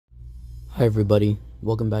Hi everybody,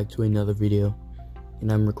 welcome back to another video, and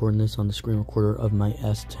I'm recording this on the screen recorder of my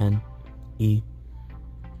S10e,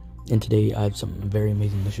 and today I have something very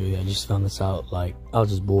amazing to show you. I just found this out, I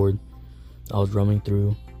was just bored. I was roaming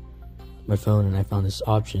through my phone and I found this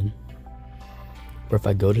option where if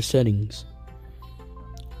I go to settings,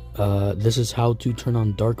 this is how to turn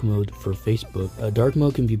on dark mode for Facebook. Dark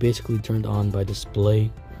mode can be basically turned on by display.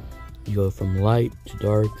 You go from light to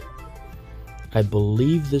dark. I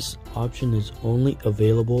believe this option is only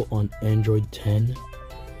available on Android 10,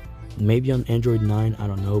 maybe on Android 9, I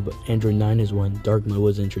don't know, but Android 9 is when dark mode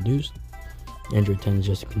was introduced. Android 10 is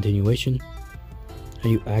just a continuation. How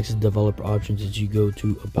you access developer options is you go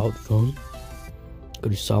to About Phone, go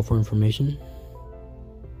to Software Information,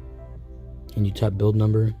 and you tap build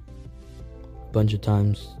number a bunch of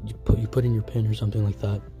times. You put in your PIN or something like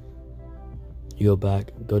that. You go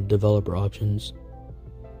back, go to developer options.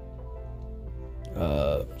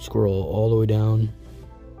 Scroll all the way down,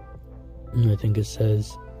 and I think it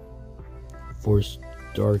says force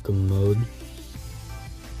dark mode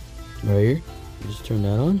right here. You just turn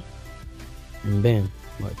that on and bam,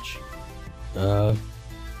 watch.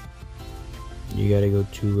 You gotta go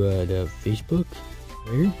to the Facebook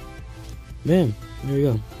right here. Bam, there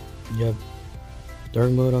you go. You have dark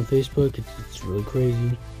mode on Facebook. It's really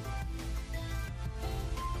crazy.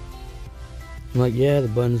 Yeah, the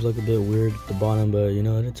buttons look a bit weird at the bottom, but you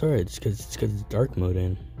know, it's alright. It's because it's dark mode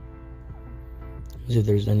in. Let's see if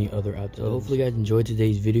there's any other out there. So hopefully you guys enjoyed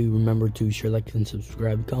today's video. Remember to share, like, and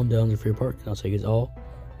subscribe. Comment down the favorite part, and I'll see you guys all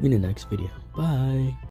in the next video. Bye.